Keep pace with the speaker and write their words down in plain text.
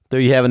There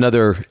you have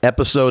another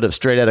episode of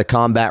Straight Outta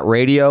Combat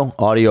Radio,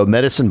 audio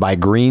medicine by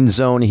Green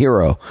Zone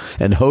Hero,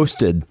 and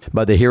hosted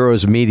by the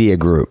Heroes Media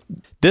Group.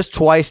 This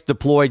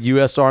twice-deployed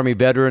U.S. Army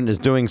veteran is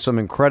doing some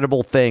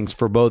incredible things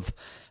for both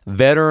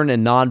veteran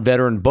and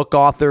non-veteran book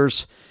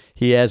authors.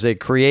 He has a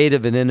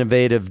creative and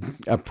innovative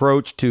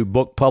approach to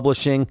book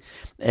publishing,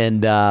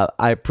 and I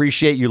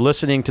appreciate you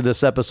listening to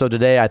this episode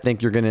today. I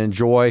think you're going to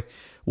enjoy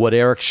what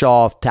Eric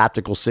Shaw of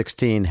Tactical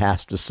 16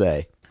 has to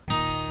say.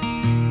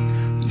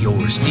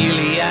 You're a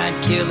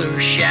steely-eyed killer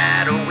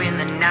shadow in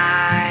the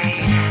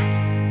night.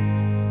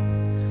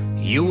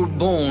 You were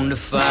born to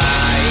fight.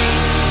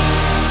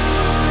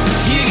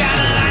 You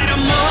gotta light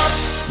 'em up.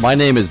 My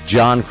name is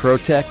John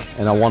Krotek,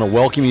 and I want to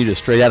welcome you to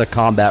Straight Outta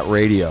Combat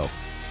Radio,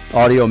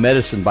 audio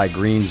medicine by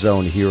Green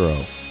Zone Hero.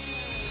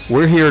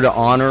 We're here to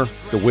honor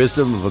the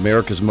wisdom of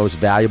America's most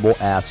valuable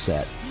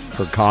asset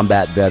for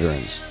combat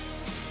veterans.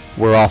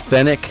 We're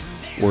authentic,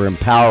 we're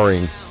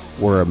empowering,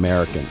 we're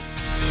American.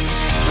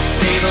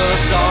 Save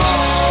us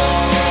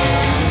all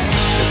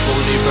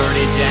before they burn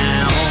it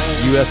down.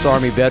 U.S.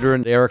 Army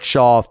veteran Eric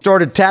Shaw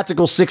started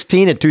Tactical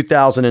 16 in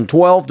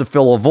 2012 to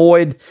fill a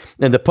void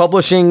in the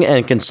publishing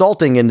and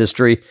consulting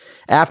industry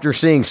after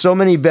seeing so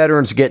many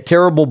veterans get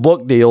terrible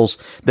book deals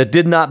that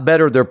did not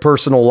better their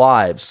personal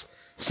lives.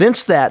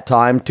 Since that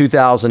time,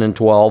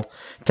 2012,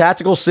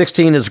 Tactical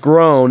 16 has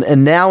grown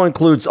and now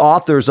includes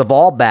authors of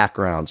all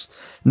backgrounds,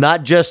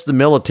 not just the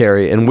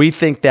military, and we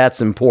think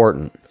that's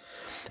important.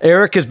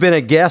 Eric has been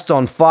a guest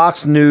on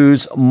Fox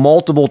News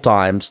multiple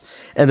times,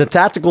 and the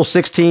Tactical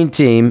 16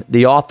 team,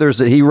 the authors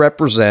that he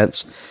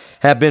represents,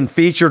 have been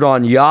featured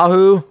on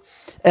Yahoo,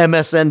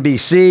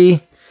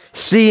 MSNBC,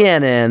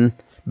 CNN,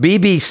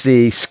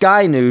 BBC,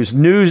 Sky News,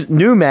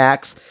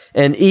 Newmax,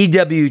 and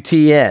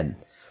EWTN.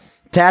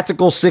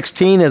 Tactical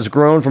 16 has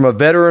grown from a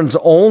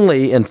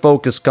veterans-only and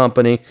focused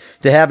company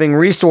to having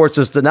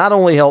resources to not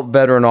only help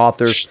veteran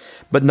authors,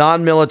 but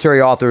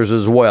non-military authors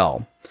as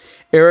well.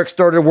 Eric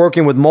started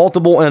working with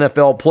multiple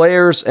NFL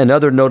players and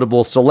other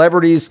notable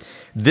celebrities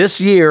this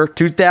year,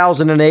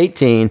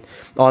 2018,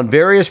 on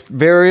various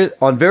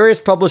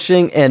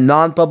publishing and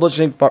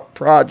non-publishing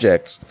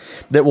projects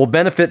that will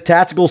benefit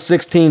Tactical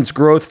 16's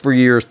growth for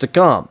years to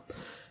come.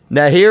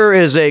 Now, here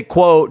is a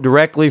quote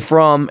directly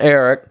from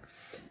Eric.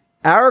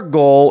 Our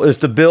goal is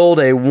to build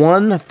a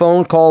one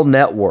phone call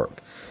network.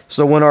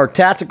 So when our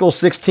Tactical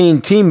 16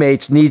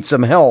 teammates need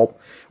some help,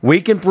 we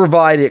can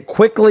provide it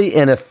quickly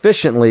and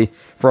efficiently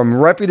from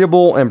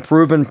reputable and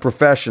proven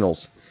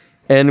professionals.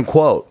 End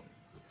quote.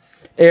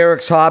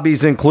 Eric's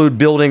hobbies include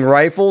building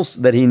rifles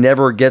that he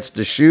never gets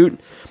to shoot,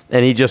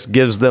 and he just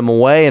gives them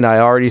away, and I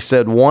already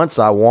said once,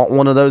 I want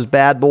one of those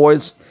bad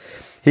boys.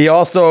 He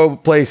also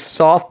plays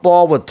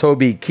softball with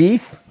Toby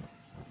Keith.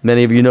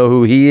 Many of you know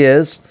who he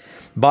is.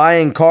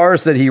 Buying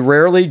cars that he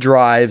rarely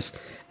drives,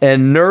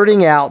 and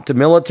nerding out to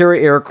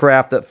military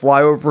aircraft that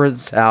fly over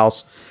his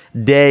house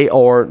day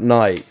or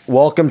night.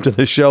 Welcome to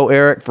the show,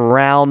 Eric, for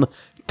round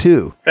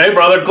 2. Hey,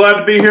 brother. Glad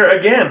to be here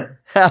again.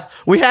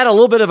 We had a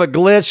little bit of a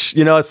glitch.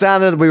 You know, it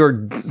sounded we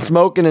were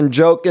smoking and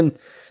joking.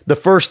 The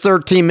first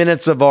 13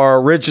 minutes of our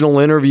original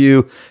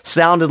interview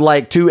sounded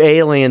like two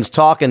aliens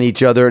talking to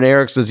each other, and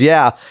Eric says,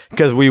 yeah,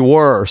 because we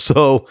were.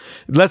 So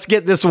let's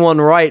get this one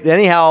right.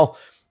 Anyhow,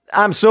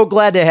 I'm so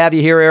glad to have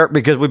you here, Eric,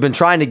 because we've been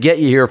trying to get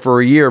you here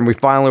for a year, and we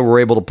finally were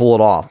able to pull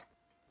it off.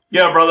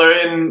 Yeah, brother,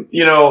 and,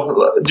 you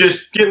know, just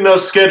getting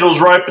those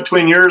schedules right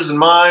between yours and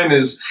mine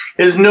is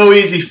no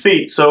easy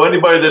feat. So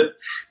anybody that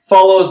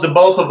follows the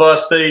both of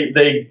us,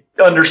 they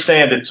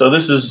understand it. So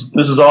this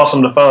is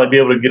awesome to finally be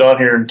able to get on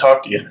here and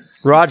talk to you.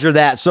 Roger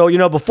that. So, you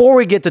know, before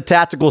we get to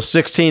Tactical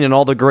 16 and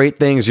all the great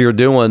things you're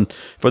doing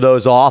for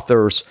those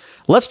authors,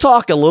 let's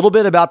talk a little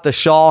bit about the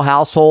Shaw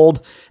household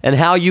and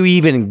how you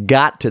even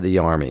got to the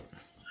Army.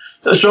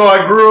 So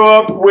I grew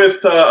up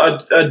with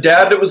a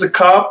dad that was a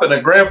cop and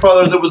a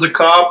grandfather that was a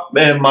cop,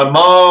 and my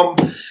mom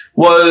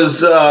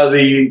was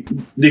the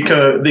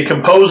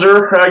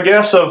composer, I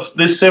guess, of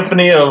this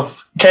symphony of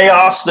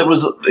chaos that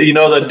was, you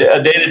know, a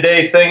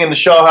day-to-day thing in the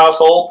Shaw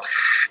household.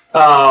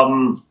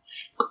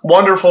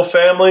 Wonderful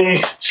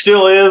family,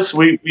 still is.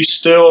 We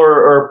still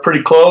are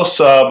pretty close.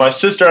 My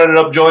sister ended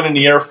up joining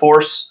the Air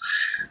Force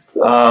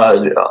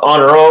on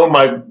her own.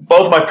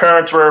 Both my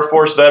parents were Air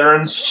Force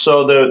veterans,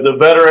 so the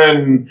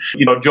veteran,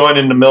 you know,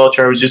 joining the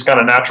military was just kind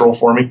of natural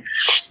for me.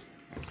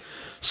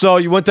 So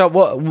you went to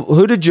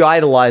who did you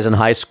idolize in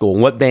high school?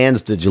 What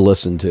bands did you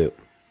listen to?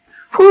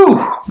 Whew,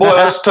 boy,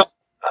 that's tough.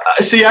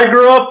 See, I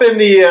grew up in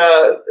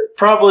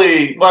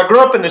I grew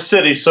up in the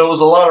city, so it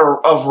was a lot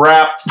of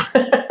rap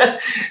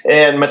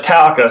and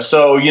Metallica.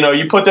 So, you know,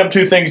 you put them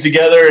two things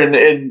together,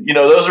 and you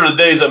know, those are the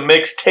days of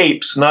mixed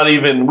tapes. We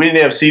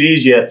didn't have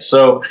CDs yet.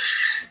 So,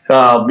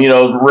 you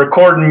know,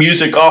 recording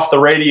music off the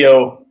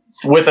radio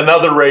with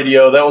another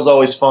radio, that was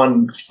always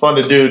fun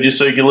to do, just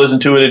so you could listen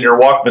to it in your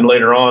Walkman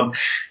later on.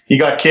 You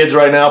got kids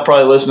right now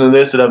probably listening to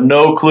this that have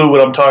no clue what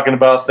I'm talking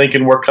about,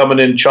 thinking we're coming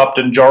in chopped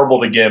and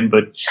jarbled again.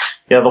 But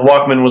yeah, the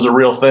Walkman was a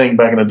real thing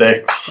back in the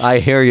day. I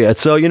hear you.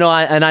 So, you know,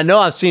 I know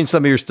I've seen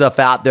some of your stuff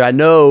out there. I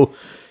know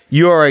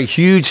you are a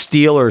huge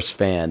Steelers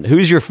fan.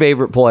 Who's your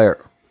favorite player?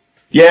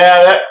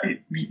 Yeah,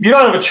 you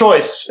don't have a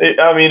choice.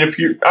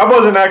 I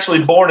wasn't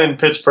actually born in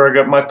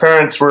Pittsburgh. My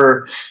parents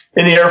were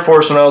in the Air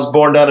Force when I was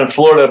born down in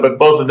Florida, but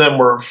both of them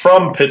were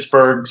from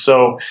Pittsburgh.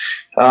 So,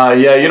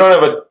 you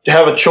don't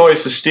have a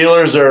choice. The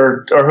Steelers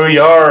are who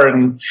you are,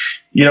 and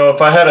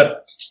if I had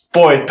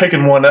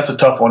picking one, that's a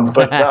tough one.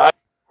 But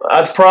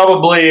I'd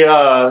probably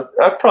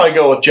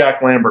go with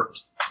Jack Lambert.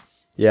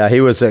 Yeah, he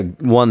was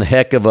one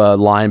heck of a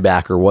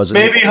linebacker, wasn't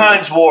he? Maybe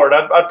Hines Ward.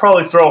 I'd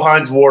probably throw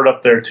Hines Ward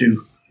up there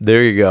too.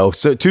 There you go.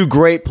 So two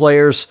great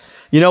players.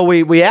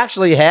 We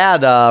actually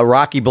had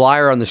Rocky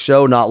Bleier on the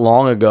show not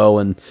long ago,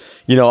 and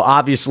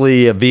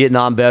obviously a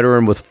Vietnam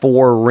veteran with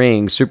 4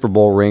 rings, Super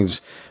Bowl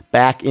rings,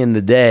 back in the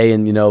day,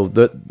 and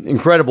the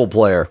incredible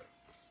player.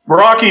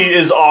 Rocky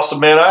is awesome,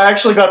 man. I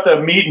actually got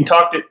to meet and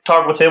talk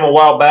with him a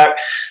while back.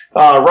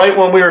 Right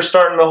when we were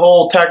starting the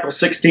whole Tackle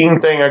 16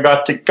 thing, I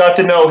got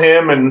to know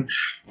him, and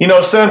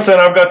since then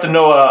I've got to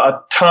know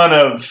a ton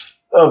of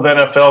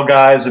NFL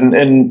guys,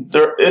 and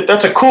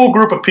that's a cool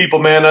group of people,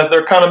 man.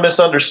 They're kind of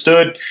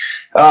misunderstood.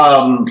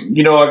 I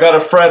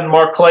got a friend,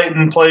 Mark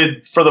Clayton,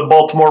 played for the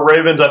Baltimore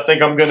Ravens. I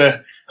think we're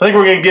gonna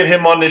get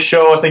him on this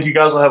show. I think you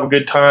guys will have a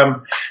good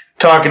time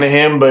talking to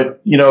him.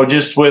 But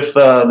just with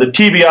the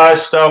TBI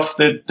stuff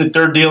that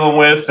they're dealing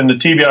with, and the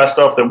TBI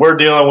stuff that we're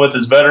dealing with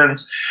as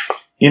veterans,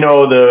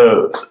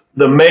 the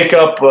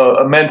makeup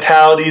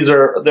mentalities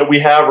that we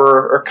have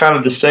are kind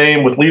of the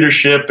same with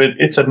leadership.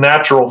 It's a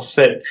natural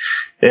fit.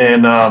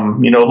 And,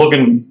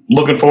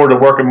 looking forward to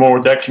working more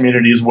with that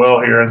community as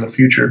well here in the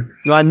future.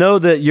 I know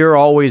that you're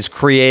always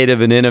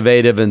creative and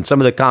innovative, and some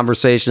of the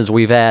conversations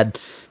we've had,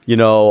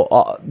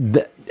 out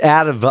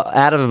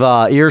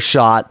of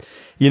earshot,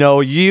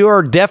 you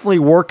are definitely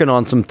working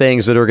on some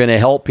things that are going to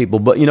help people.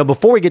 But,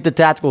 before we get to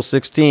Tactical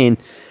 16,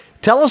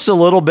 tell us a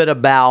little bit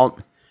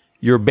about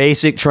your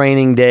basic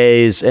training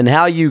days and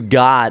how you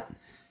got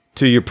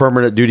to your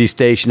permanent duty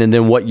station, and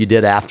then what you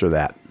did after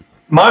that.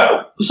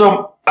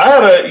 I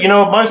had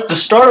the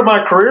start of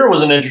my career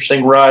was an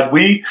interesting ride.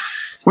 We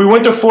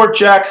went to Fort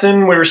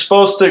Jackson. We were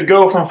supposed to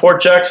go from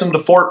Fort Jackson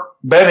to Fort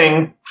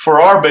Benning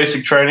for our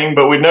basic training,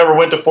 but we never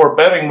went to Fort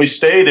Benning. We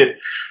stayed at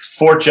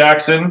Fort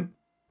Jackson.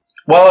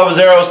 While I was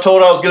there, I was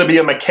told I was going to be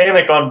a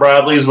mechanic on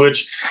Bradley's,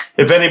 which,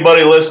 if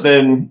anybody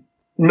listening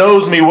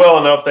knows me well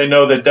enough, they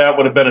know that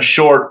would have been a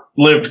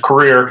short-lived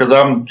career, because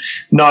I'm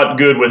not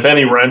good with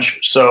any wrench.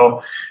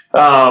 So,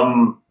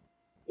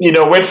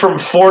 went from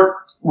Fort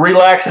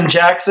Relax in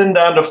Jackson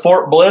down to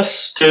Fort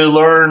Bliss to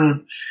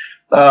learn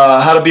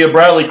how to be a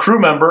Bradley crew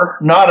member,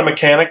 not a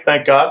mechanic,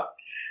 thank God.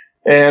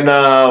 And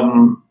I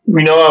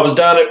was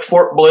down at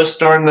Fort Bliss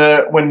when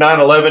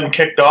 9/11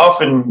 kicked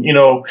off, and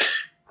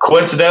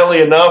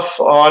coincidentally enough,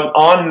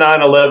 on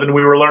 9/11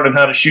 we were learning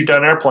how to shoot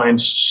down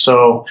airplanes.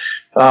 So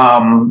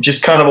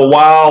just kind of a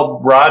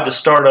wild ride to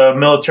start a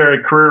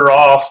military career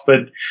off,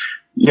 but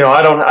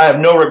I have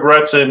no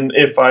regrets, and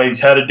if I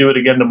had to do it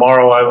again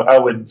tomorrow, I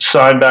would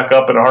sign back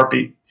up in a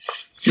heartbeat.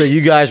 So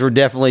you guys were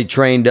definitely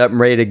trained up and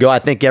ready to go. I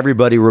think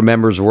everybody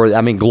remembers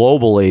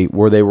globally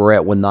where they were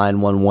at when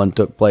 9/11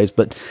 took place.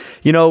 But,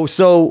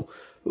 so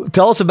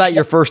tell us about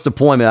your first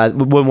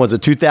deployment. When was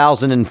it,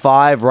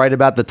 2005, right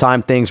about the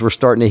time things were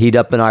starting to heat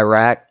up in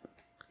Iraq?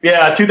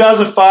 Yeah,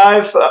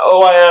 2005,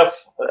 OIF,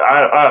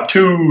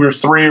 2 or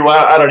 3,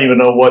 I don't even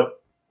know what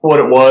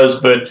it was,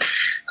 but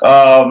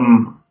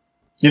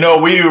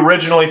we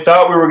originally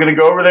thought we were going to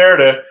go over there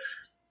to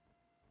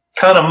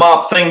kind of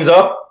mop things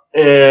up,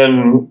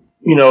 and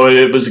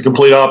it was the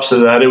complete opposite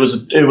of that. It was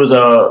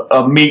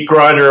a meat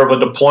grinder of a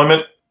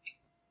deployment.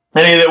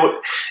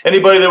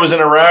 Anybody that was in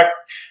Iraq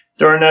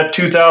during that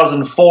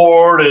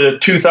 2004 to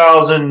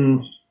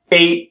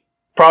 2008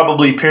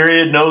 probably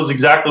period knows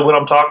exactly what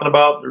I'm talking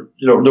about.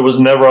 There was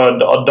never a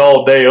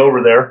dull day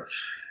over there.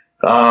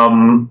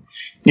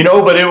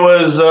 But it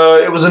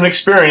was an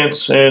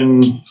experience,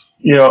 and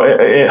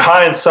in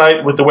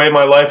hindsight, with the way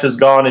my life has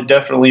gone, it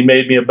definitely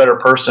made me a better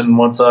person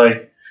once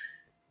I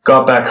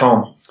got back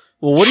home.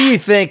 Well, what do you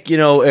think,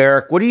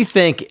 Eric, what do you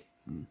think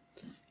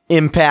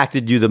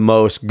impacted you the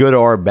most, good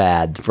or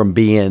bad, from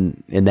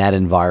being in that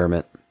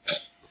environment?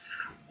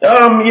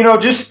 I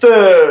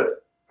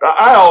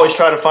always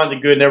try to find the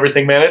good in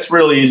everything, man. It's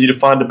really easy to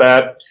find the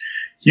bad.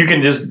 You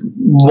can just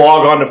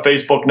log on to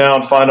Facebook now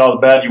and find all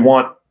the bad you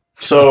want.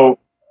 So,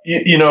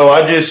 I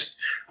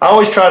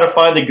always try to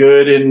find the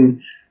good,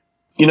 and,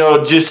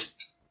 just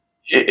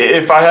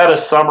if I had to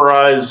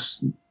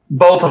summarize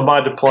both of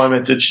my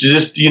deployments, it's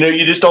just,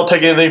 you just don't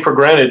take anything for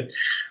granted,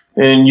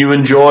 and you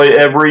enjoy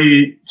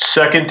every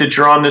second that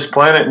you're on this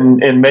planet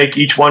and make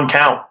each one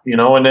count,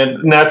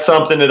 and that's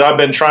something that I've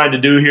been trying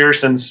to do here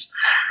since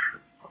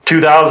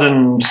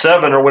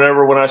 2007 or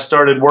whatever, when I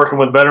started working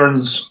with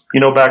veterans,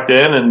 back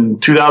then,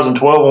 and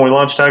 2012 when we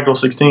launched Tactical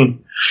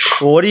 16.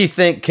 Well, what do you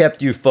think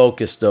kept you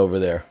focused over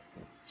there?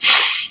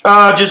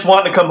 Just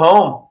wanting to come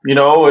home. You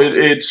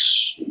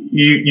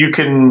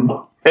can,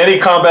 any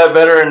combat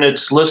veteran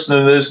that's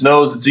listening to this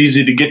knows it's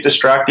easy to get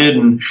distracted,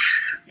 and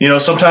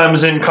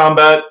sometimes in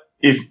combat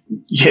if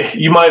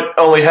you might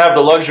only have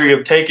the luxury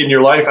of taking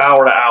your life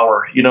hour to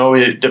hour,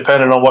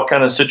 depending on what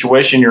kind of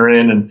situation you're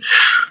in. And,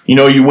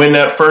 you win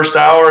that first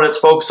hour, let's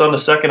focus on the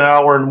second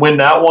hour and win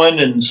that one,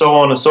 and so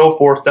on and so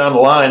forth down the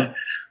line.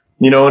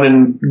 And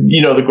in,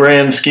 the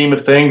grand scheme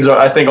of things,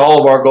 I think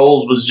all of our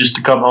goals was just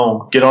to come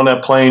home, get on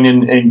that plane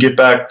and get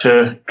back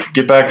to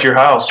your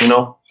house,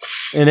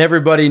 And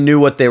everybody knew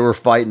what they were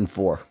fighting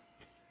for.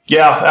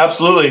 Yeah,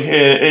 absolutely.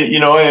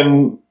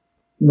 And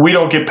we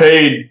don't get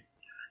paid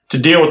to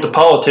deal with the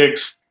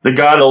politics, the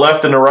guy to the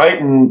left and the right,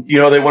 and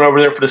they went over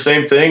there for the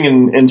same thing,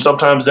 and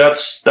sometimes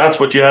that's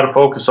what you had to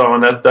focus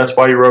on. That's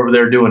why you're over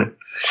there doing it.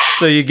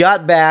 So you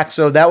got back.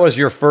 So that was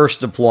your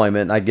first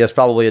deployment, I guess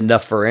probably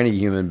enough for any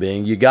human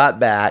being. You got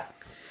back,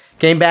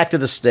 came back to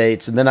the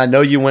States, and then I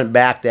know you went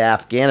back to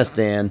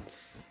Afghanistan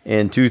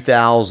in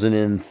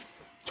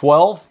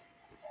 2012.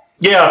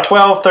 Yeah,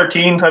 12,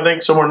 13, I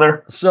think, somewhere in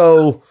there.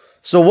 So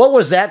what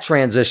was that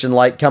transition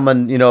like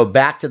coming,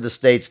 back to the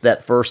States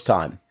that first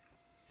time?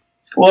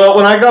 Well,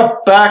 when I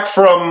got back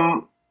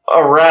from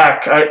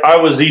Iraq, I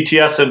was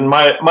ETS, and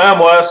my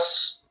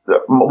MOS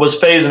was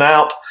phasing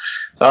out.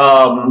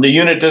 The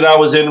unit that I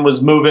was in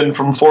was moving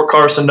from Fort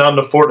Carson down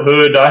to Fort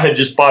Hood. I had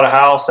just bought a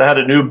house. I had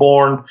a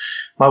newborn.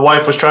 My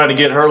wife was trying to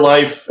get her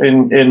life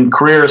and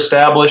career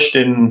established,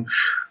 and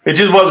it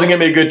just wasn't going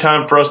to be a good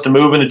time for us to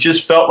move. And it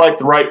just felt like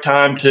the right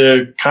time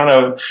to kind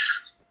of,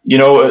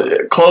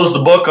 close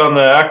the book on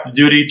the active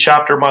duty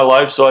chapter of my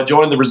life. So I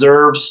joined the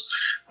reserves.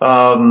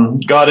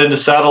 Got into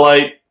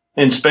satellite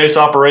and space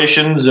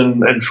operations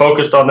and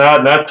focused on that.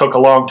 And that took a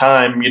long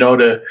time,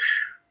 to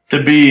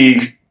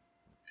be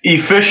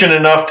efficient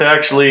enough to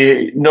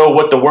actually know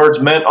what the words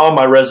meant on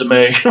my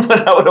resume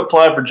when I would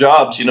apply for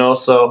jobs,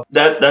 so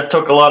that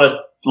took a lot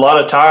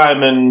of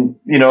time. And,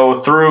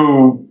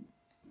 through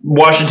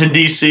Washington,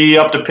 D.C.,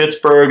 up to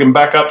Pittsburgh and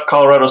back up to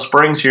Colorado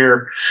Springs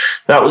here,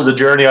 that was the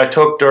journey I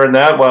took during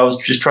that while I was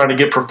just trying to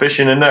get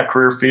proficient in that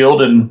career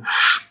field. And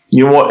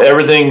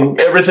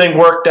everything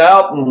worked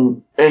out.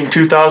 And in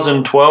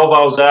 2012,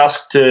 I was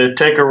asked to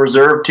take a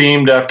reserve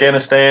team to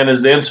Afghanistan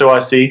as the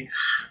NCOIC.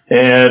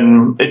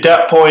 And at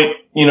that point,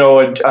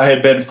 I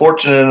had been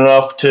fortunate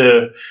enough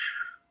to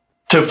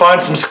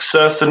find some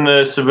success in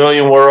the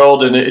civilian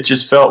world. And it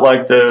just felt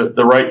like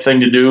the right thing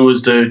to do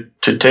was to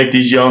take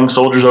these young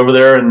soldiers over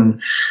there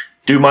and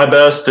do my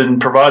best and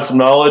provide some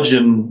knowledge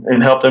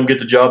and help them get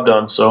the job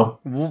done. So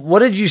what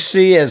did you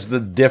see as the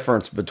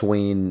difference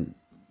between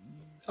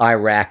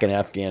Iraq and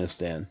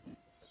Afghanistan?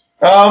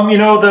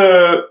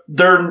 They're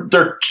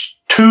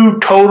two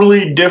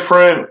totally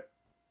different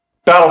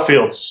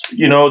battlefields.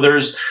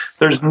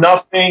 There's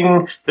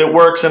nothing that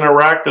works in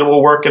Iraq that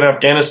will work in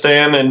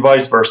Afghanistan and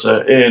vice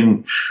versa.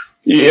 And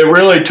it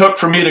really took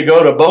for me to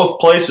go to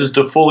both places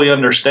to fully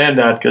understand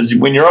that, because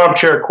when you're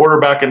armchair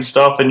quarterback and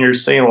stuff and you're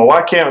saying, well,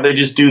 why can't they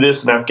just do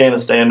this in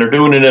Afghanistan? They're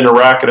doing it in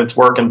Iraq and it's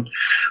working.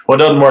 Well, it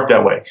doesn't work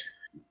that way.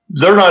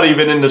 They're not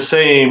even in the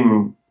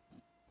same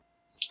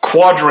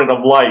quadrant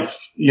of life,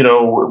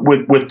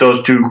 with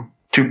those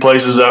two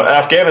places.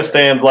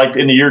 Afghanistan's like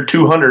in the year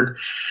 200,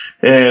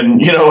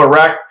 and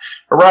Iraq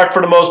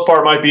for the most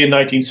part might be in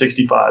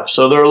 1965.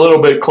 So they're a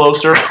little bit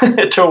closer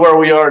to where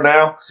we are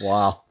now.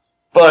 Wow.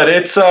 But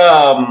it's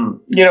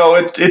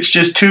it's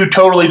just two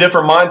totally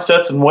different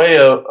mindsets and way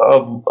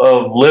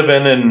of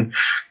living, and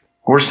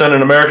we're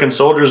sending American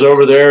soldiers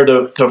over there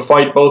to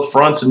fight both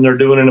fronts, and they're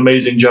doing an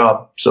amazing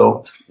job.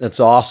 So that's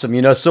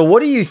awesome. So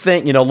what do you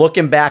think,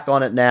 looking back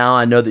on it now,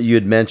 I know that you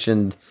had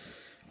mentioned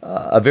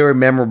a very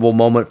memorable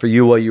moment for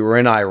you while you were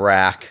in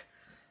Iraq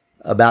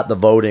about the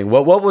voting.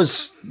 What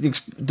was,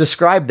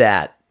 describe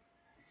that?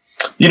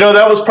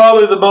 That was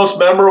probably the most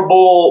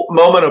memorable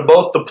moment of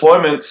both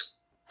deployments,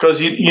 because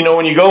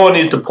when you go on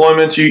these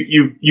deployments,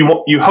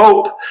 you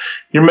hope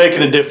you're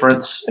making a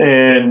difference,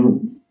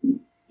 and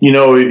you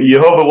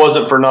hope it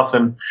wasn't for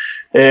nothing.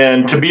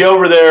 And to be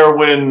over there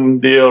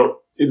when the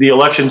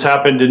elections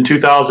happened in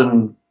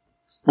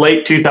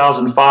late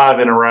 2005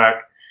 in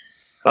Iraq,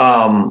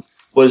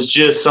 was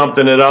just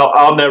something that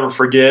I'll never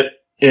forget.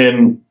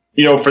 And,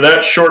 for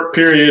that short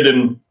period,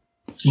 and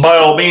by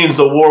all means,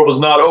 the war was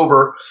not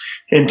over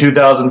in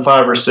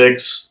 2005 or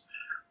 6.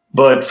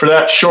 But for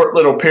that short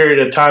little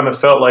period of time, it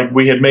felt like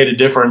we had made a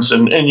difference.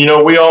 And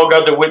we all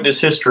got to witness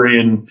history.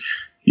 And,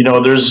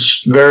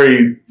 there's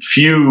very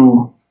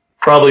few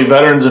probably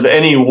veterans of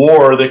any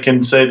war that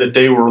can say that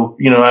they were,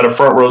 at a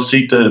front row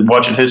seat to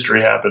watching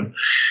history happen.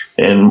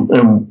 And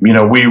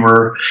we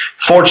were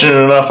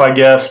fortunate enough, I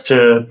guess,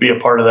 to be a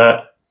part of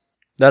that.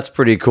 That's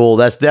pretty cool.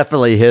 That's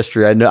definitely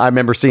history. I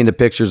remember seeing the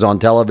pictures on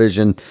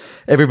television,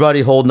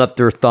 everybody holding up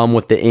their thumb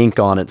with the ink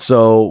on it.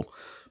 So,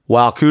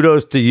 wow,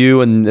 kudos to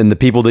you and the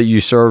people that you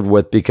served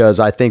with, because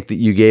I think that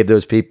you gave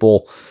those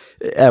people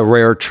a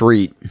rare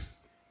treat.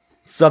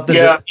 Something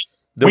that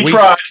we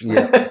tried.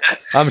 Yeah,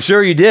 I'm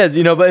sure you did.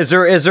 But is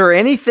there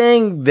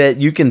anything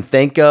that you can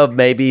think of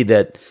maybe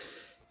that,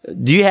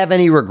 do you have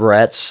any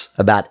regrets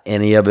about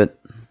any of it?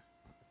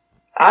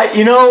 I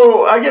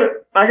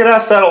get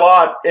asked that a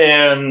lot,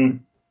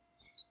 and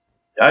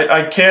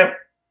I can't.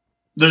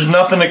 there's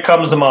nothing that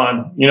comes to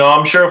mind. You know,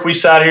 I'm sure if we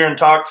sat here and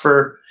talked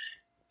for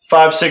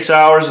 5-6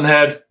 hours and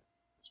had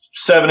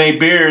 7-8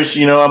 beers,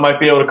 you know, I might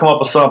be able to come up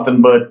with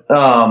something, but,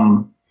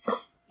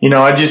 you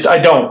know, I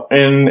don't,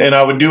 and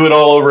I would do it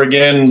all over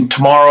again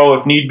tomorrow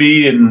if need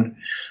be. And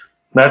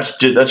that's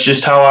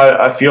just how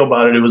I feel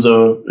about it. It was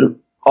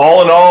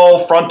all in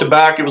all, front to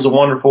back, it was a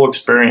wonderful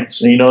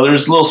experience. And, you know,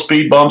 there's little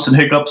speed bumps and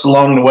hiccups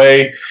along the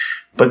way,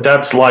 but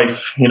that's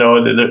life. You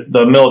know,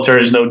 the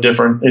military is no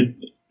different.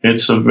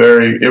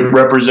 It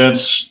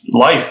represents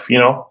life, you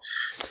know,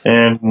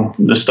 and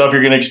the stuff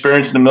you're going to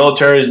experience in the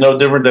military is no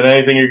different than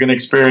anything you're going to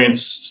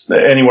experience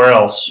anywhere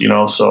else, you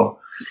know, so.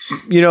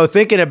 You know,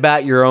 thinking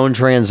about your own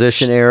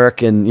transition,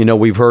 Eric, and, you know,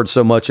 we've heard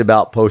so much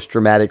about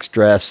post-traumatic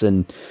stress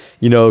and,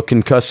 you know,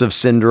 concussive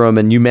syndrome,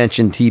 and you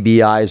mentioned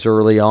TBIs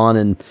early on,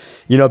 and,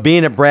 you know,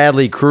 being a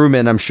Bradley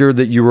crewman, I'm sure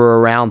that you were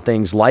around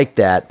things like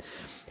that.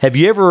 Have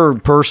you ever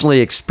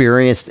personally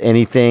experienced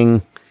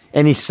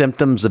any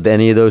symptoms of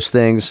any of those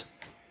things?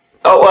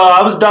 Oh, well,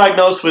 I was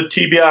diagnosed with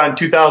TBI in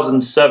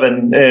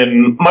 2007,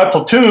 and my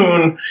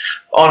platoon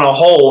on a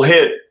whole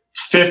hit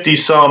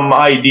 50-some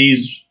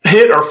IEDs,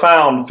 hit or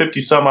found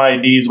 50-some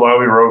IEDs while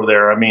we were over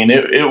there. I mean,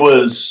 it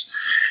was,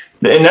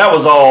 and that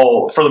was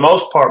all, for the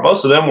most part,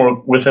 most of them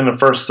were within the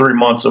first 3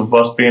 months of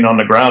us being on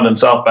the ground in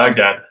South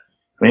Baghdad.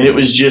 I mean, it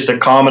was just a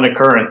common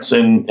occurrence.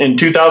 And in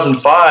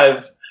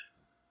 2005,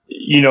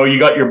 you know, you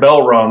got your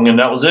bell rung, and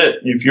that was it.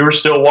 If you were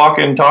still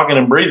walking, talking,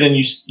 and breathing,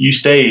 you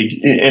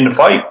stayed in the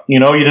fight. You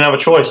know, you didn't have a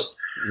choice.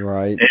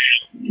 Right.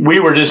 And we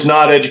were just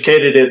not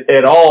educated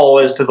at all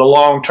as to the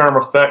long-term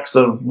effects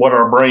of what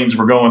our brains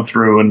were going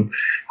through. And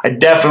I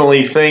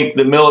definitely think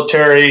the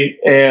military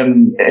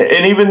and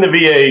even the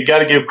VA, you got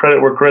to give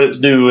credit where credit's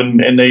due,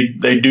 and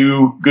they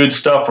do good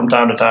stuff from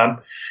time to time.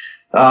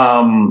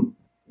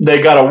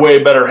 They got a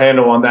way better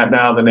handle on that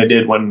now than they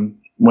did when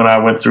I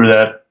went through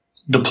that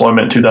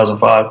deployment in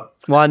 2005.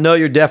 Well, I know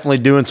you're definitely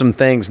doing some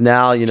things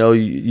now. You know,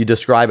 you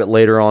describe it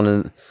later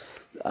on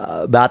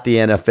about the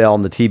NFL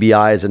and the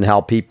TBIs and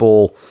how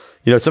people,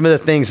 you know, some of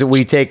the things that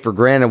we take for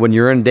granted when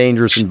you're in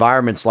dangerous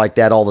environments like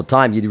that all the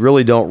time, you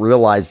really don't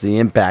realize the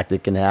impact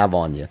it can have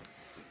on you.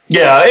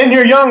 Yeah, and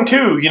you're young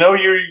too. You know,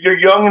 you're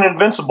young and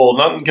invincible.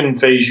 Nothing can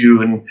phase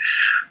you. And,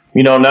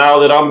 you know, now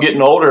that I'm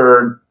getting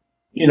older,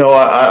 you know,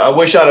 I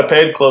wish I'd have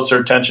paid closer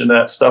attention to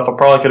that stuff. I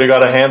probably could have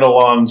got a handle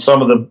on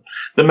some of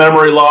the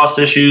memory loss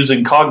issues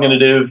and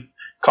cognitive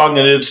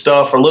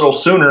stuff a little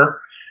sooner.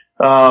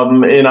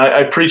 And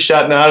I preach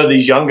that now to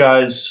these young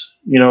guys.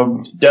 You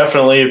know,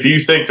 definitely, if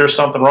you think there's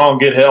something wrong,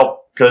 get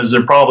help, because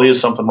there probably is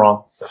something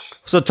wrong.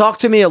 So talk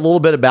to me a little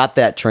bit about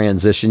that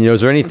transition. You know,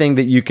 is there anything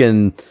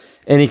that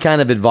any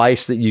kind of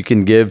advice that you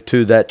can give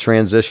to that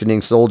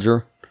transitioning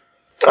soldier?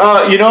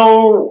 You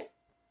know,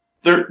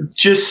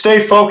 just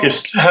stay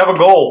focused. Have a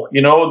goal.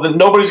 You know,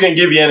 nobody's going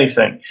to give you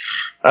anything.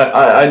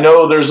 I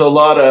know there's a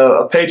lot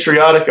of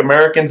patriotic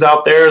Americans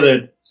out there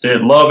that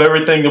love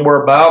everything that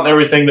we're about and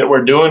everything that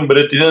we're doing, but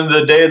at the end of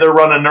the day, they're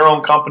running their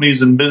own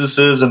companies and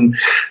businesses, and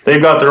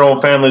they've got their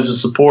own families to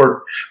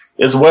support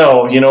as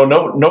well. You know,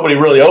 nobody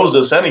really owes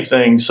us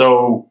anything.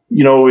 So,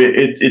 you know,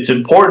 it's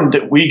important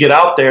that we get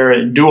out there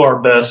and do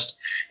our best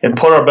and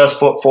put our best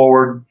foot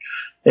forward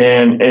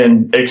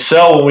and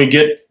excel when we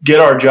get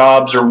our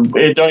jobs, or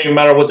it don't even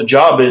matter what the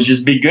job is,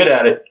 just be good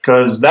at it,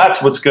 because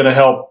that's what's going to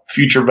help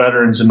future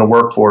veterans in the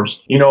workforce.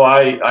 You know,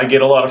 I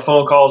get a lot of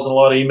phone calls and a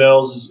lot of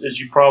emails, as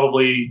you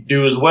probably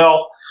do as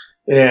well.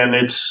 And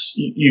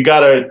you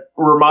got to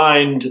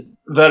remind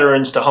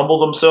veterans to humble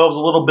themselves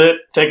a little bit,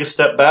 take a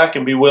step back,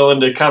 and be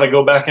willing to kind of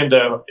go back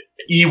into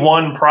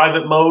E1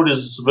 private mode as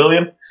a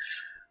civilian.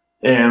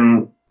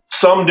 And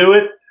some do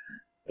it,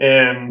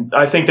 and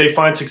I think they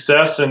find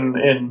success,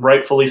 and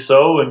rightfully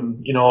so. And,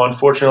 you know,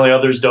 unfortunately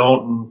others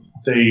don't, and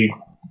they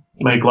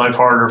make life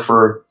harder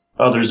for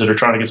others that are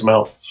trying to get some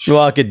help.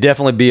 Well, it could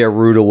definitely be a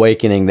rude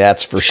awakening,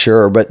 that's for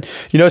sure. But,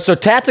 you know, so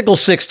Tactical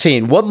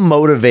 16, what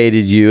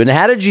motivated you, and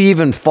how did you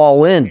even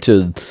fall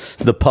into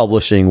the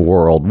publishing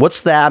world?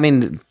 What's that? I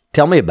mean,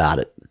 tell me about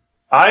it.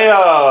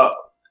 I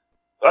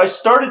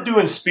started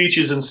doing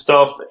speeches and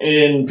stuff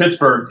in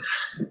Pittsburgh.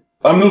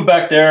 I moved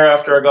back there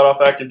after I got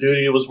off active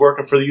duty. I was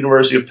working for the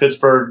University of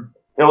Pittsburgh.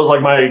 It was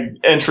like my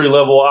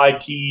entry-level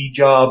IT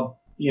job.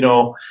 You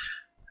know,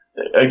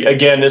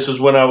 again, this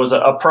was when I was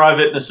a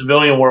private in the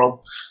civilian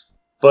world.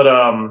 But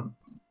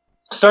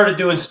started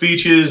doing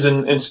speeches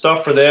and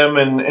stuff for them,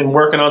 and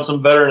working on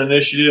some veteran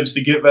initiatives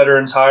to get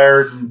veterans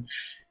hired and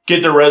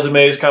get their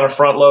resumes kind of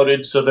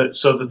front-loaded so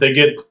that they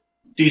get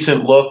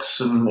decent looks,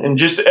 and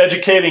just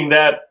educating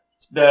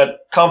that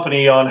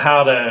company on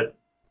how to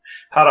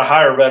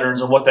hire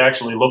veterans and what to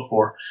actually look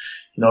for.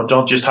 You know,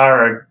 don't just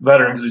hire a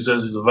veteran because he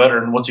says he's a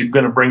veteran. What's he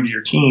going to bring to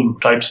your team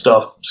type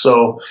stuff.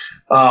 So,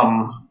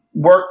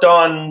 worked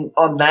on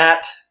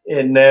that.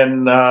 And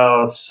then,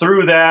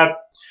 through that,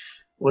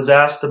 was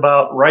asked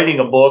about writing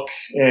a book.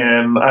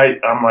 And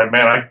I'm like,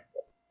 man,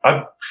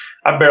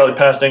 I barely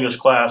passed English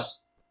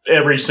class.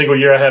 every single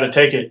year I had to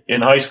take it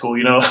in high school,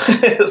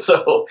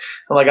 So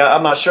I'm like,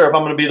 I'm not sure if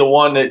I'm going to be the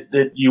one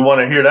that you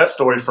want to hear that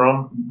story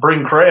from.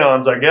 Bring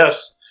crayons, I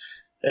guess.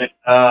 And,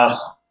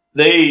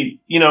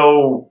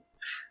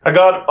 I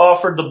got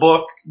offered the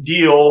book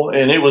deal,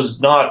 and it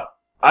was not.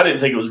 I didn't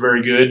think it was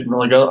very good. I'm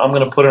like, I'm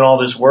going to put in all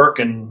this work,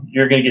 and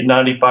you're going to get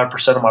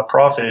 95% of my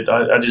profit.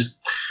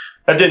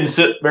 That didn't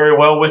sit very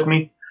well with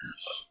me,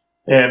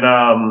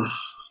 and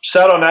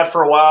sat on that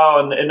for a while.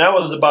 And that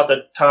was about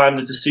the time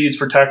that the seeds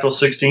for Tactical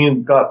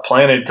 16 got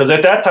planted. Because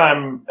at that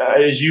time,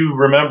 as you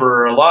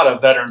remember, a lot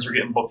of veterans were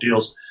getting book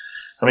deals.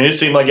 I mean, it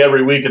seemed like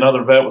every week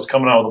another vet was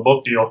coming out with a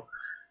book deal,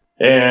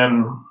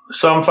 and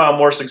some found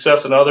more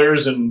success than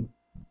others. And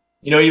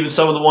even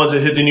some of the ones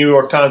that hit the New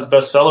York Times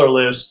bestseller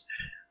list,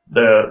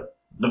 the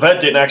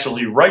vet didn't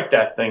actually write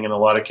that thing in a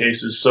lot of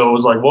cases. So it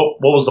was like, what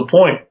was the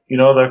point?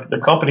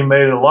 The company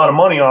made a lot of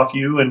money off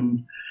you,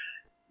 and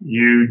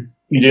you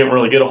didn't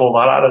really get a whole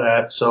lot out of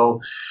that.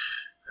 So,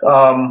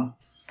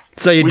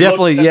 you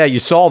definitely, you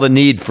saw the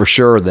need for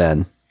sure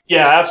then.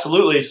 Yeah,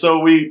 absolutely. So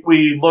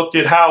we looked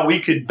at how we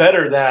could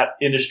better that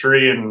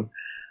industry, and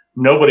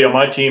nobody on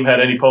my team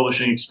had any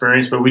publishing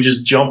experience, but we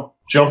just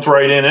jumped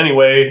right in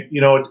anyway.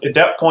 At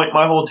that point,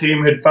 my whole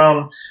team had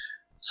found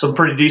some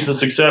pretty decent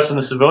success in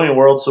the civilian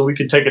world, so we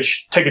could take a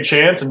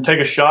chance and take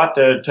a shot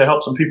to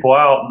help some people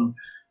out. And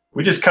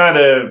we just kind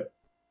of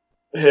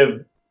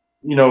have,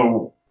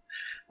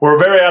 we're a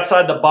very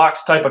outside the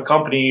box type of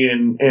company,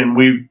 and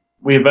we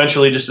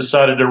eventually just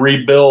decided to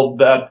rebuild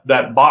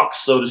that box,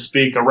 so to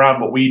speak,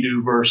 around what we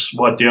do versus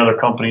what the other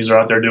companies are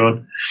out there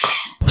doing.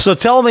 So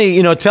tell me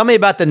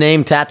about the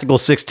name Tactical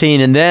 16,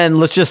 and then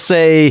let's just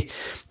say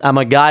I'm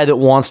a guy that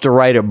wants to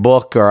write a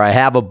book, or I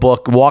have a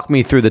book. Walk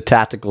me through the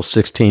Tactical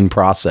 16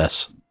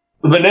 process.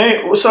 The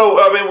name,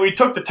 we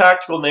took the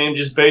Tactical name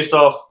just based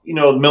off,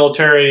 the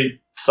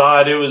military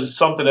side. It was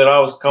something that I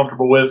was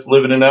comfortable with,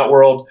 living in that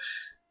world,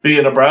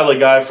 being a Bradley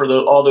guy for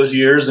all those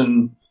years,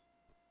 and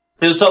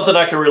it was something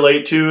I could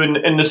relate to.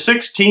 And the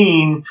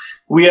 16,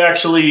 we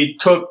actually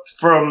took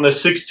from the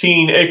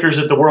 16 acres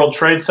at the World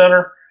Trade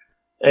Center,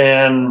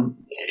 and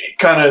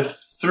kind of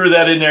threw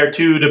that in there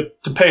too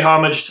to pay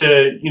homage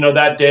to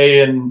that day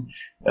and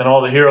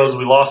all the heroes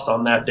we lost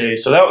on that day.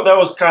 So that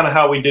was kind of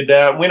how we did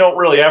that. We don't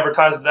really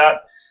advertise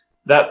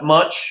that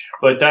much,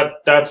 but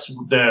that's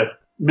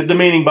the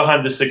meaning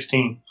behind the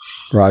 16.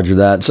 Roger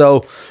that.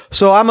 So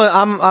I'm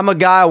a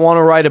guy. I want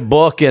to write a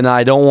book, and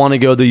I don't want to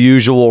go the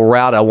usual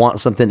route. I want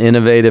something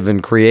innovative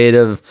and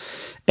creative,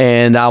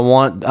 and I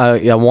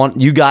want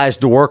you guys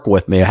to work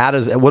with me.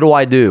 What do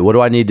I do? What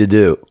do I need to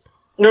do?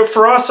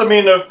 For us,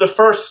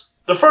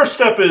 the first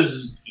step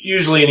is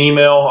usually an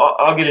email.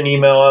 I'll get an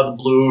email out of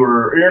the blue,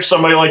 or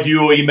somebody like you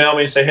will email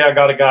me and say, "Hey, I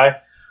got a guy,"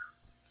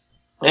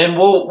 and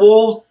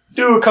we'll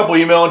do a couple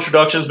email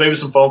introductions, maybe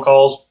some phone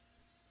calls,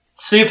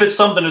 see if it's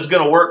something that's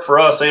going to work for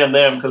us and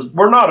them, because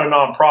we're not a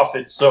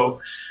nonprofit. So,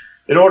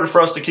 in order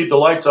for us to keep the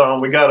lights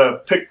on, we got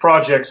to pick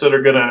projects that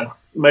are going to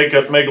make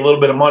a little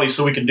bit of money,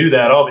 so we can do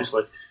that,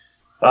 obviously.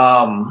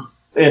 And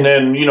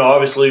then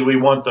obviously we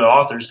want the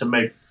authors to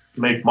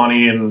make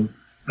money and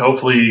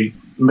hopefully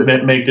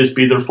make this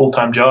be their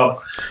full-time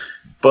job.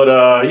 But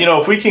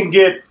if we can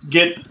get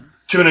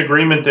to an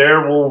agreement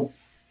there,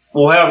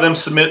 we'll have them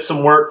submit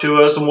some work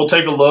to us, and we'll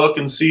take a look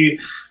and see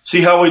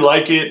how we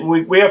like it.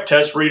 We have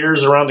test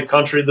readers around the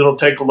country that'll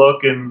take a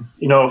look, and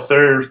if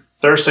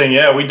they're saying,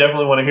 yeah, we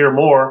definitely want to hear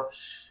more,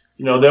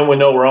 then we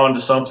know we're on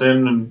to something.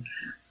 And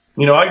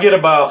I get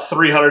about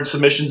 300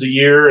 submissions a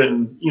year,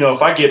 and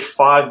if I get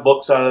 5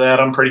 books out of that,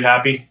 I'm pretty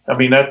happy.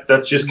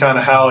 That's just kind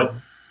of how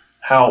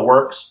it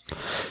works.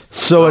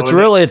 So it's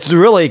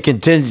really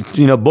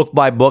contingent, book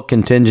by book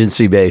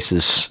contingency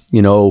basis.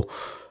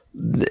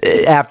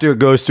 After it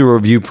goes through a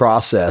review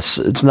process,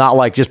 it's not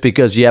like just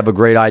because you have a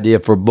great idea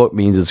for a book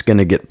means it's going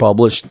to get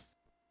published.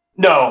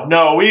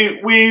 No,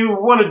 we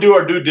want to do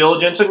our due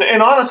diligence,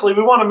 and honestly,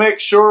 we want to make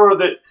sure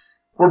that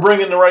we're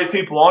bringing the right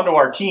people onto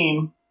our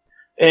team.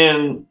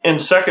 And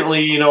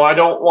secondly, I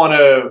don't want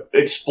to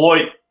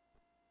exploit,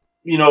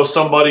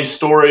 somebody's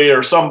story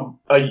or some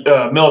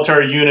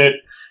military unit,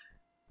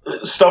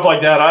 stuff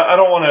like that. I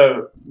don't want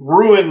to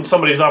ruin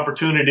somebody's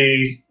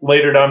opportunity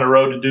later down the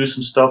road to do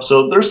some stuff.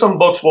 So there's some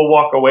books we'll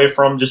walk away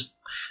from just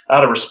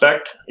out of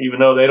respect, even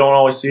though they don't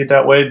always see it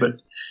that way.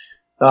 But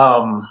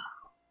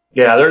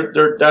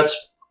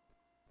that's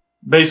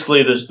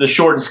basically the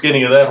short and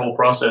skinny of that whole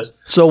process.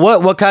 So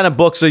what kind of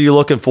books are you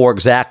looking for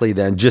exactly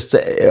then? Just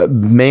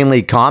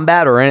mainly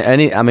combat or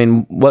any?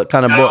 What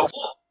kind of books?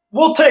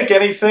 We'll take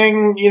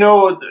anything.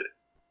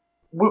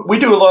 We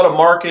do a lot of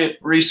market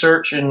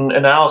research and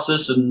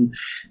analysis, and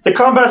the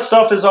combat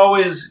stuff is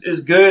always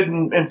good,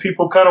 and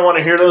people kind of want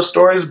to hear those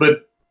stories.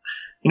 But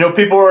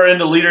people are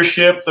into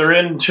leadership. They're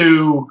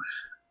into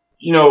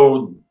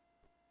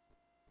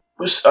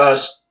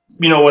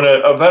when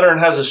a veteran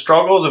has his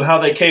struggles and how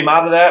they came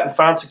out of that and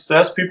found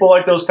success. People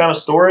like those kind of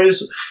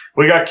stories.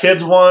 We got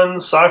kids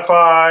ones,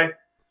 sci-fi,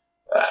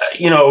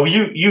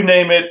 you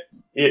name it.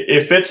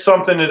 If it's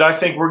something that I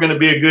think we're going to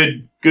be a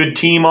good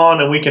team on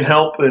and we can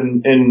help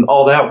and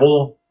all that,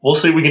 we'll we'll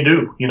see what we can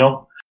do,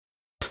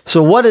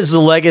 So what is the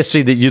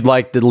legacy that you'd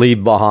like to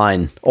leave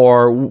behind,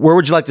 or where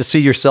would you like to see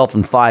yourself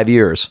in 5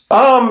 years?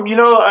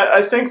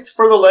 I think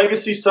for the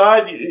legacy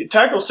side,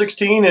 Tackle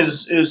 16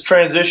 is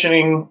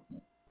transitioning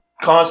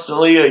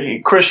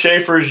constantly. Chris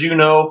Schaefer, as you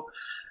know,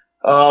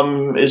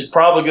 is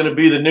probably going to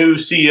be the new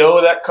CEO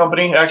of that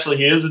company. Actually,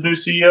 he is the new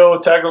CEO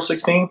of Tackle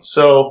 16.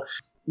 So,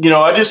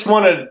 I just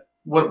want to,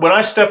 when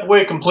I step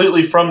away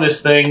completely from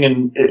this thing,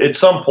 and at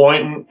some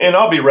point, and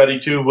I'll be ready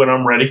to when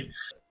I'm ready,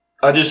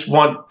 I just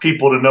want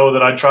people to know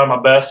that I try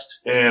my best,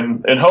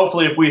 and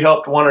hopefully if we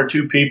helped one or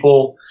two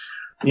people,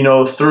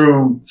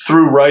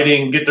 through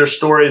writing, get their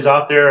stories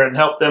out there and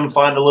help them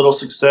find a little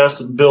success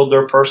and build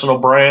their personal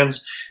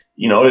brands,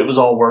 it was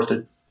all worth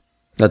it.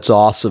 That's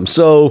awesome.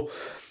 So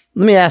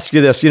let me ask you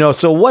this,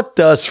 so what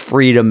does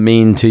freedom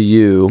mean to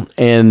you?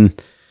 And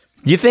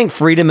do you think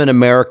freedom in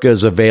America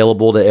is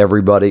available to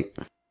everybody?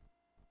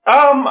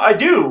 I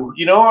do.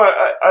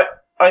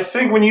 I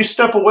think when you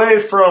step away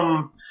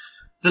from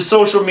the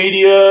social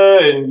media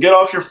and get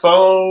off your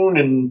phone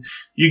and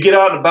you get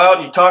out and about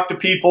and you talk to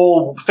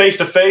people face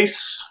to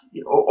face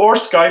or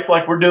Skype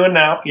like we're doing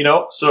now,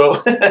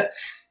 so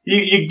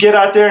you get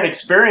out there and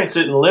experience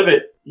it and live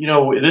it.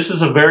 This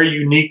is a very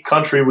unique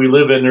country we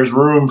live in. There's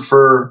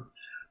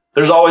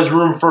always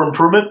room for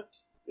improvement.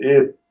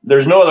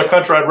 There's no other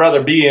country I'd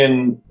rather be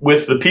in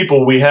with the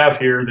people we have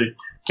here that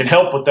can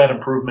help with that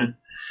improvement.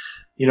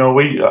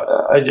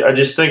 I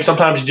just think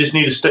sometimes you just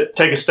need to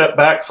take a step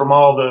back from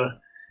all the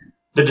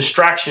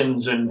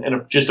distractions and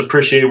just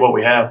appreciate what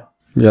we have.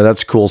 Yeah,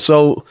 that's cool.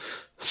 So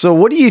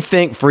what do you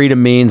think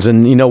freedom means?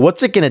 And,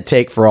 what's it going to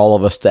take for all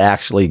of us to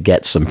actually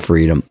get some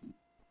freedom?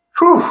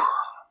 Whew.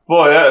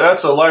 Boy,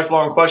 that's a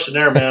lifelong question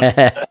there,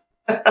 man.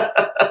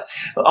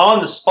 On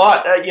the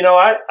spot,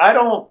 I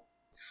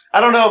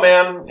don't know,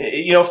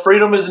 man.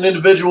 Freedom is an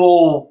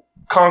individual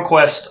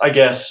conquest, I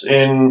guess.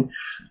 And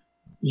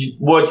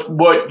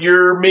what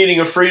your meaning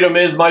of freedom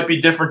is might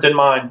be different than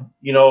mine,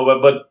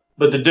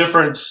 but the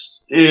difference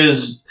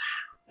is,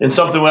 and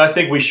something that I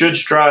think we should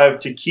strive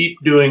to keep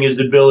doing, is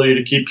the ability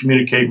to keep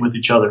communicating with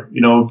each other.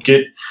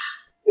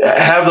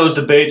 Have those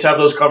debates, have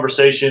those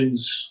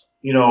conversations,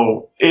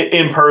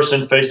 in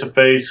person, face to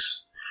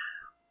face.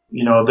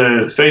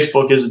 The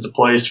Facebook isn't the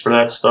place for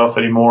that stuff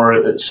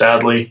anymore,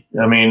 sadly.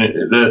 I mean,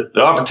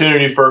 the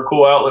opportunity for a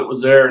cool outlet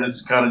was there, and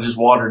it's kind of just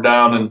watered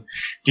down and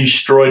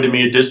destroyed to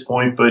me at this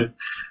point. But,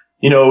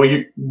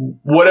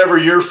 whatever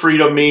your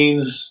freedom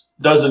means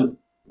doesn't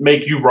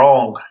make you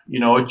wrong.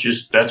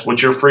 That's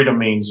what your freedom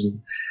means.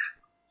 And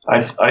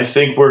I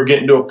think we're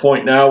getting to a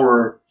point now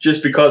where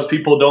just because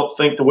people don't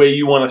think the way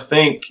you want to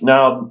think,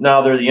 now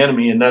they're the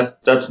enemy, and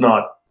that's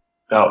not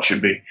how it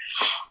should be.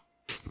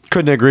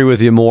 Couldn't agree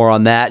with you more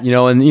on that,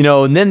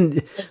 and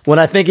then when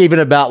I think even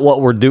about what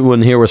we're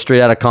doing here with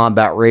Straight Outta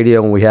Combat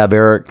Radio, and we have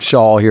Eric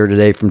Shaw here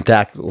today from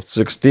Tactical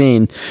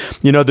 16,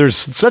 there's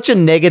such a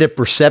negative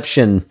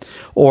perception,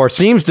 or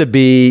seems to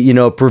be,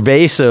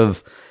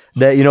 pervasive,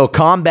 that,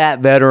 combat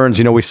veterans,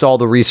 we saw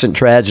the recent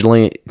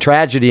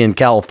tragedy in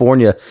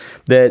California,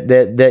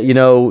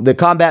 that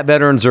combat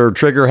veterans are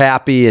trigger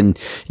happy, and,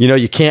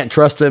 you can't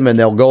trust them, and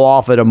they'll go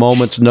off at a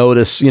moment's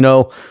notice.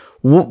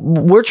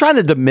 We're trying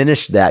to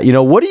diminish that.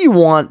 What do you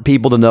want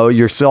people to know?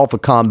 Yourself, a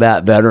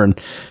combat veteran,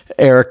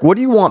 Eric, what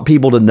do you want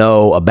people to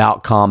know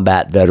about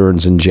combat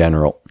veterans in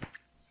general?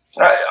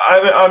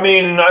 I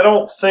mean, I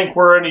don't think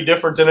we're any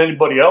different than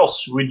anybody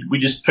else. We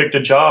just picked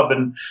a job,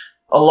 and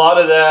a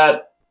lot of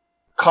that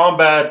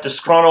combat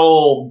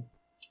disgruntled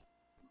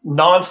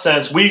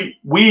nonsense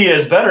we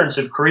as veterans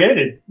have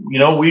created.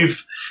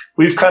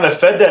 We've kind of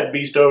fed that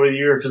beast over the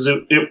year because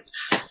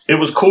it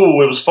was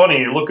cool, it was funny,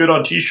 it looked good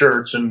on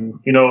t-shirts, and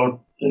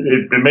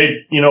it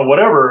made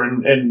whatever,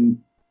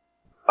 and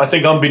I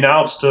think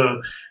unbeknownst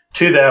to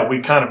that,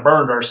 we kind of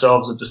burned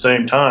ourselves at the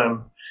same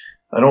time.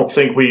 I don't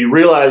think we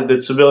realized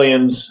that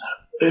civilians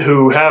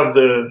who have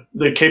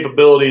the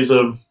capabilities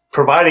of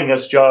providing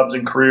us jobs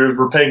and careers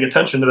were paying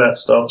attention to that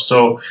stuff.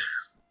 So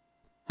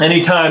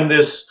anytime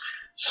this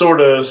sort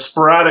of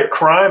sporadic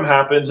crime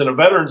happens and a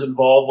veteran's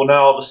involved, well,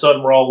 now all of a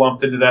sudden we're all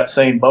lumped into that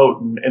same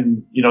boat.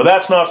 And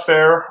that's not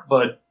fair.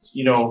 But,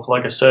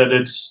 like I said,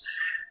 it's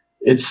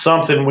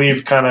something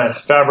we've kind of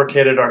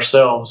fabricated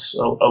ourselves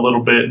a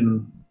little bit.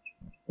 And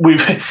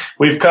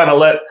we've kind of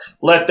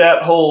let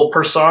that whole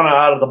persona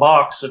out of the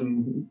box.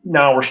 And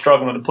now we're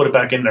struggling to put it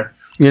back in there.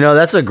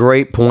 That's a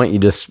great point you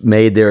just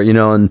made there,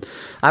 and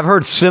I've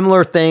heard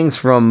similar things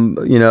from,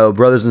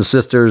 brothers and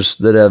sisters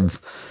that have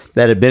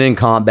been in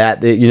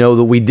combat, that,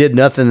 that we did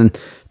nothing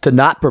to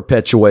not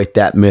perpetuate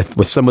that myth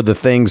with some of the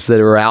things that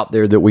are out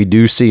there that we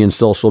do see in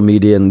social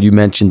media. And you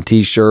mentioned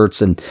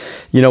t-shirts, and,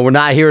 we're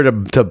not here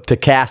to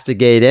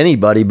castigate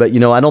anybody, but,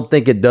 I don't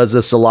think it does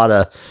us a lot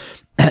of,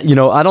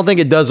 I don't think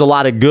it does a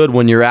lot of good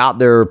when you're out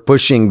there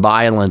pushing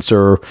violence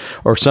or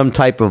some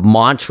type of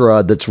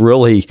mantra that's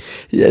really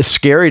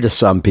scary to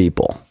some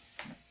people.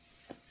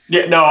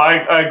 Yeah, no,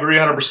 I agree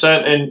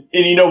 100%. And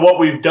what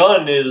we've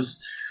done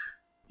is,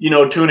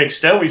 to an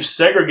extent, we've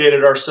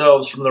segregated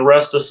ourselves from the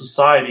rest of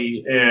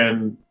society.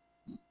 And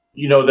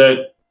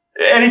that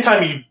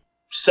anytime you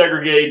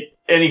segregate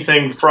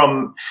anything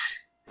from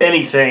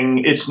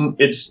anything,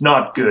 it's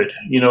not good.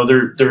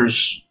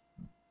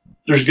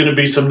 There's going to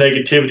be some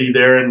negativity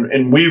there,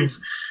 and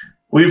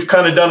we've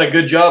kind of done a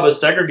good job of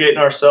segregating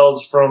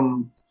ourselves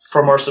from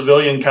our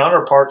civilian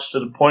counterparts to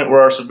the point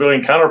where our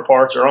civilian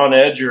counterparts are on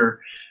edge or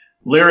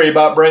leery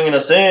about bringing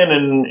us in,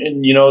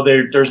 and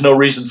there's no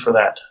reason for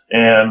that.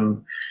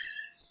 And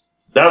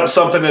that was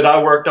something that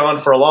I worked on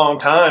for a long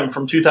time,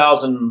 from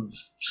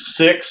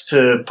 2006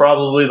 to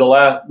probably the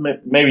last,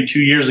 maybe 2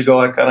 years ago.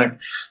 I kind of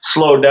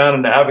slowed down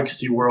in the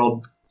advocacy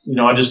world.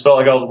 I just felt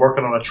like I was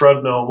working on a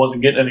treadmill and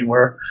wasn't getting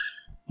anywhere.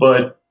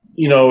 But,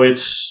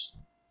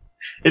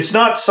 it's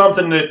not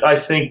something that I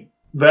think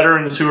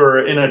veterans who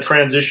are in a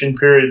transition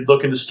period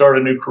looking to start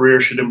a new career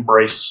should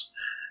embrace.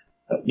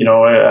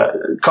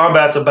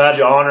 Combat's a badge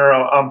of honor.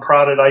 I'm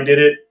proud that I did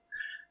it.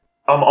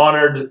 I'm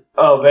honored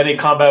of any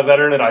combat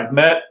veteran that I've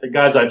met, the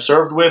guys I've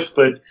served with.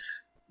 But,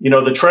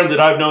 the trend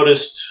that I've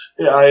noticed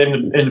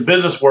in the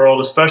business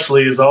world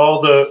especially is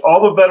all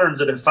the veterans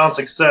that have found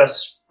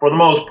success, for the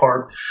most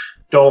part,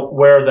 don't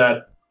wear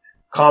that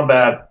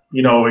combat,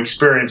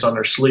 experience on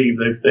their sleeve.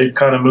 They've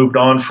kind of moved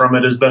on from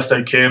it as best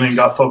they can and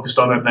got focused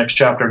on that next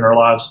chapter in their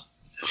lives.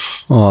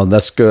 Oh,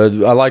 that's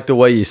good. I like the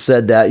way you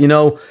said that.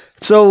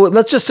 So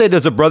let's just say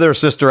there's a brother or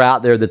sister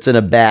out there that's in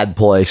a bad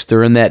place.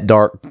 They're in that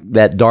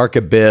dark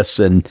abyss,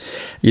 and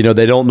they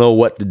don't know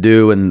what to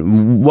do.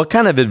 And what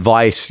kind of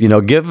advice?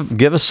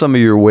 Give us some of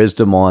your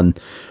wisdom on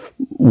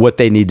what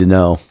they need to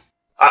know.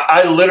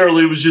 I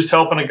literally was just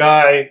helping a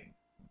guy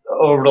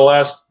over the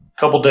last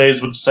couple of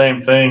days with the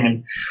same thing,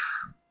 and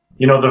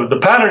the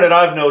pattern that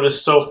I've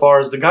noticed so far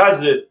is the guys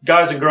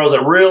and girls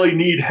that really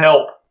need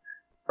help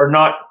are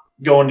not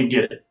going to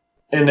get it,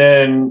 and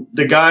then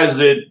the guys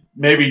that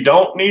maybe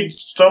don't need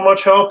so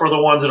much help are the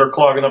ones that are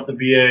clogging up the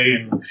VA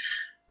and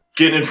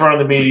getting in front of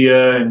the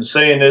media and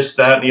saying this,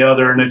 that, and the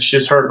other, and it's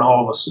just hurting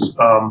all of us.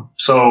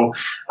 So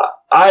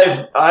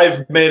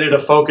I've made it a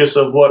focus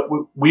of what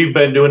we've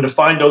been doing to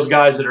find those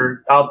guys that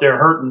are out there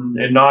hurting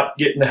and not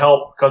getting the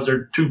help because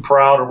they're too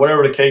proud or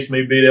whatever the case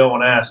may be. They don't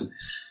want to ask.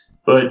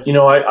 But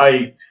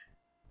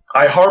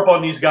I harp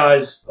on these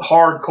guys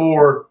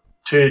hardcore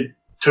to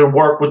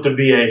work with the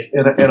VA,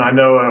 and I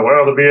know,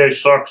 the VA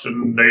sucks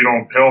and they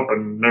don't help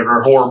and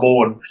they're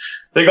horrible and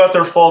they got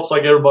their faults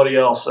like everybody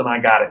else, and I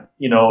got it,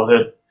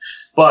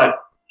 but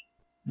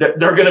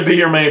they're going to be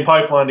your main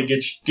pipeline to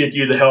get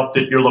you the help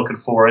that you're looking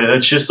for.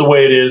 It's just the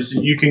way it is.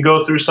 You can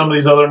go through some of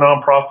these other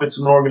nonprofits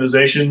and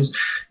organizations,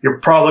 you're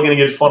probably going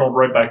to get funneled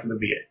right back to the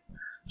VA.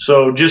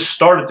 So just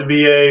start at the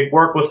VA,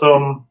 work with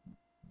them,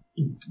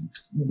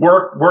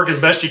 work as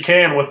best you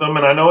can with them,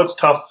 and I know it's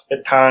tough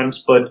at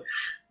times, but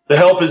the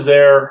help is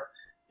there,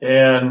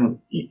 and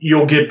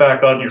you'll get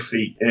back on your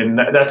feet. And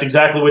that's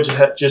exactly what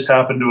just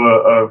happened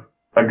to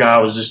a guy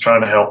who was just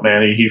trying to help,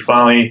 man. He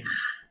finally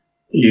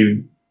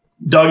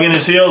dug in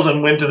his heels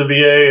and went to the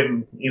VA,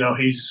 and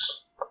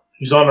he's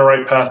on the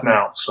right path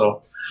now.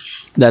 So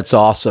that's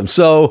awesome.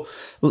 So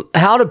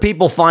how do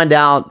people find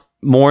out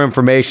more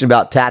information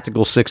about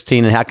Tactical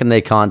 16, and how can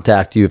they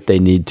contact you if they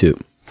need to?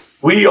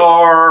 We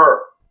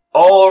are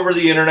all over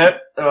the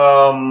internet,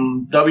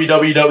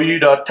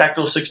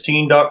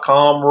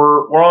 www.tactical16.com.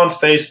 We're on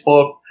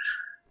Facebook.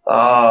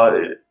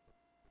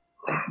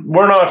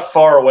 We're not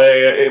far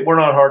away. We're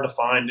not hard to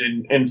find,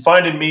 and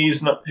finding me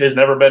has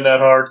never been that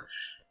hard.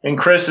 And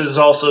Chris is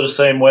also the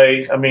same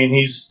way. I mean,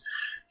 he's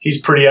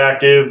pretty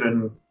active,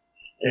 and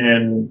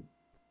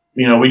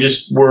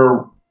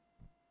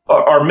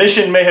our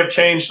mission may have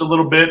changed a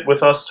little bit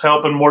with us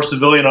helping more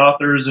civilian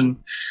authors and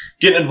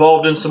getting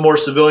involved in some more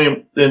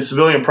civilian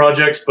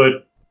projects.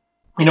 But,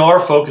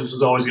 our focus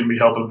is always going to be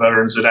helping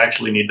veterans that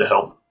actually need the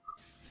help.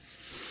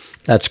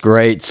 That's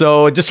great.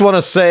 So I just want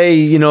to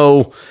say,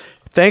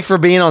 thanks for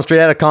being on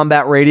Straight Outta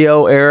Combat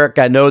Radio, Eric.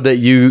 I know that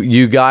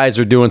you guys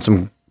are doing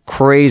some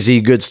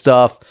crazy good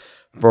stuff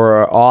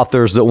for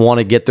authors that want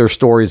to get their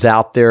stories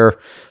out there.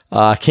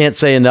 I can't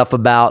say enough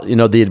about,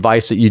 the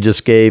advice that you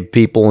just gave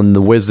people and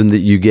the wisdom that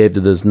you gave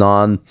to those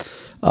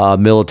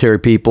non-military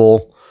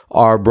people,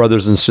 our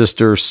brothers and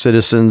sisters,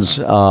 citizens.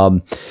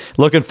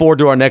 Looking forward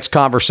to our next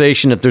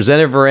conversation. If there's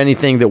ever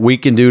anything that we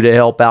can do to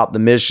help out the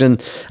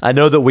mission, I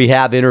know that we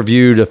have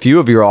interviewed a few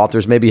of your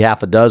authors, maybe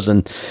half a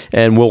dozen,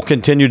 and we'll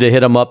continue to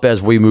hit them up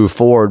as we move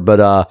forward.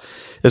 But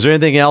is there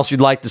anything else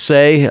you'd like to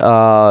say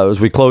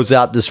as we close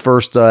out this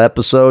first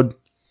episode?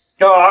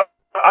 No, I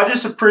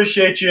just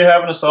appreciate you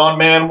having us on,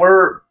 man.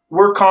 We're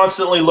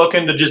constantly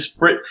looking to just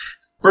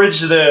bridge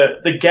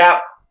the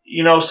gap,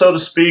 so to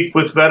speak,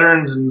 with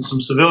veterans and some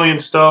civilian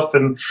stuff.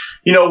 And,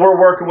 we're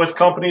working with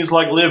companies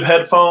like Live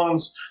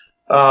Headphones,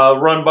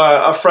 run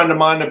by a friend of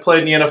mine that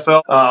played in the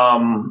NFL.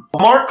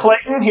 Mark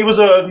Clayton, he was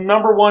a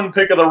number one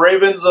pick of the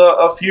Ravens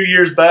a few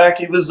years back.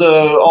 He was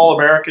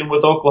All-American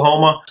with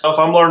Oklahoma. So if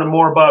I'm learning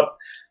more about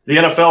the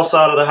NFL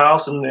side of the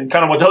house and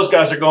kind of what those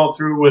guys are going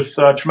through with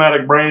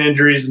traumatic brain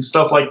injuries and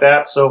stuff like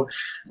that. So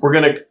we're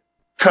going to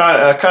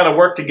kind of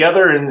work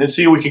together and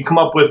see what we can come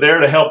up with there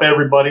to help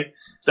everybody.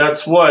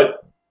 That's what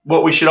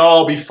what we should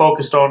all be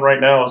focused on right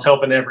now is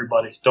helping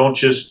everybody. Don't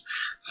just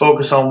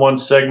focus on one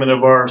segment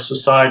of our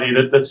society.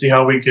 Let's see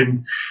how we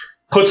can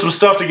put some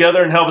stuff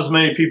together and help as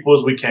many people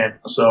as we can.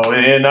 So,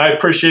 and I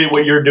appreciate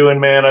what you're doing,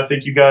 man. I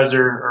think you guys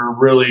are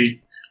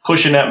really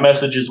pushing that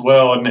message as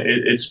well, and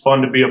it's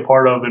fun to be a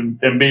part of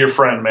and be your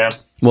friend, man.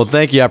 Well,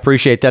 thank you. I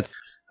appreciate that.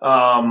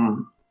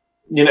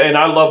 You know, and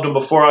I loved him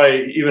before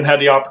I even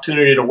had the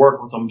opportunity to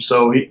work with him.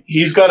 So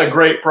he's got a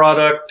great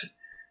product.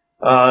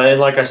 And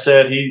like I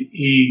said,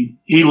 he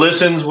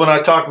listens when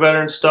I talk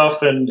veteran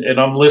stuff, and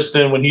I'm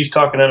listening when he's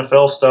talking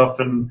NFL stuff.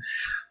 And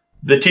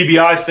the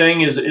TBI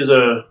thing is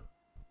a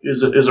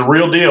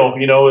real deal,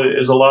 you know,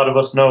 as a lot of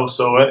us know.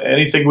 So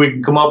anything we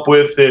can come up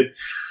with that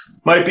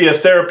might be a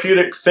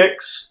therapeutic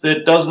fix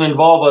that doesn't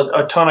involve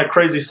a ton of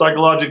crazy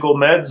psychological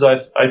meds,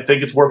 I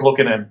think it's worth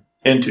looking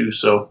into.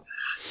 So.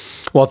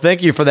 Well,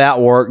 thank you for that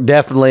work,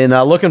 definitely. And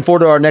looking forward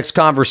to our next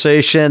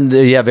conversation.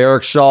 You have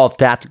Eric Shaw of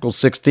Tactical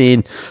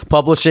 16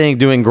 Publishing,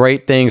 doing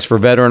great things for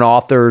veteran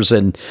authors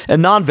and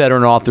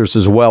non-veteran authors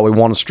as well. We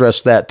want to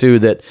stress that, too,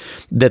 that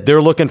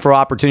they're looking for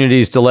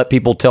opportunities to let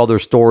people tell their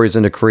stories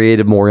in a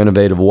creative, more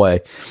innovative way.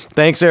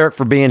 Thanks, Eric,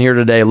 for being here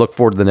today. Look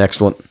forward to the next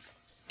one.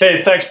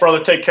 Hey, thanks,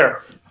 brother. Take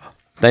care.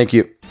 Thank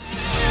you.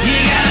 You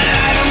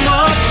gotta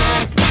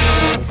light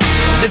 'em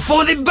up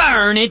before they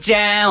burn it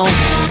down.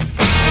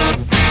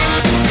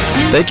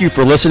 Thank you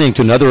for listening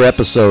to another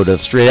episode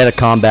of Straight Outta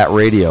Combat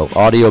Radio,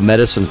 audio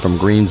medicine from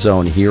Green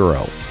Zone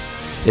Hero.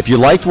 If you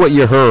liked what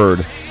you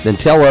heard, then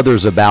tell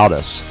others about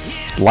us.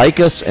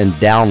 Like us and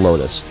download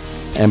us.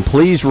 And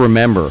please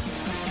remember,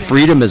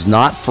 freedom is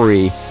not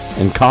free,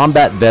 and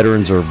combat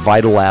veterans are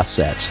vital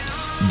assets.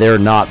 They're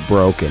not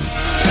broken.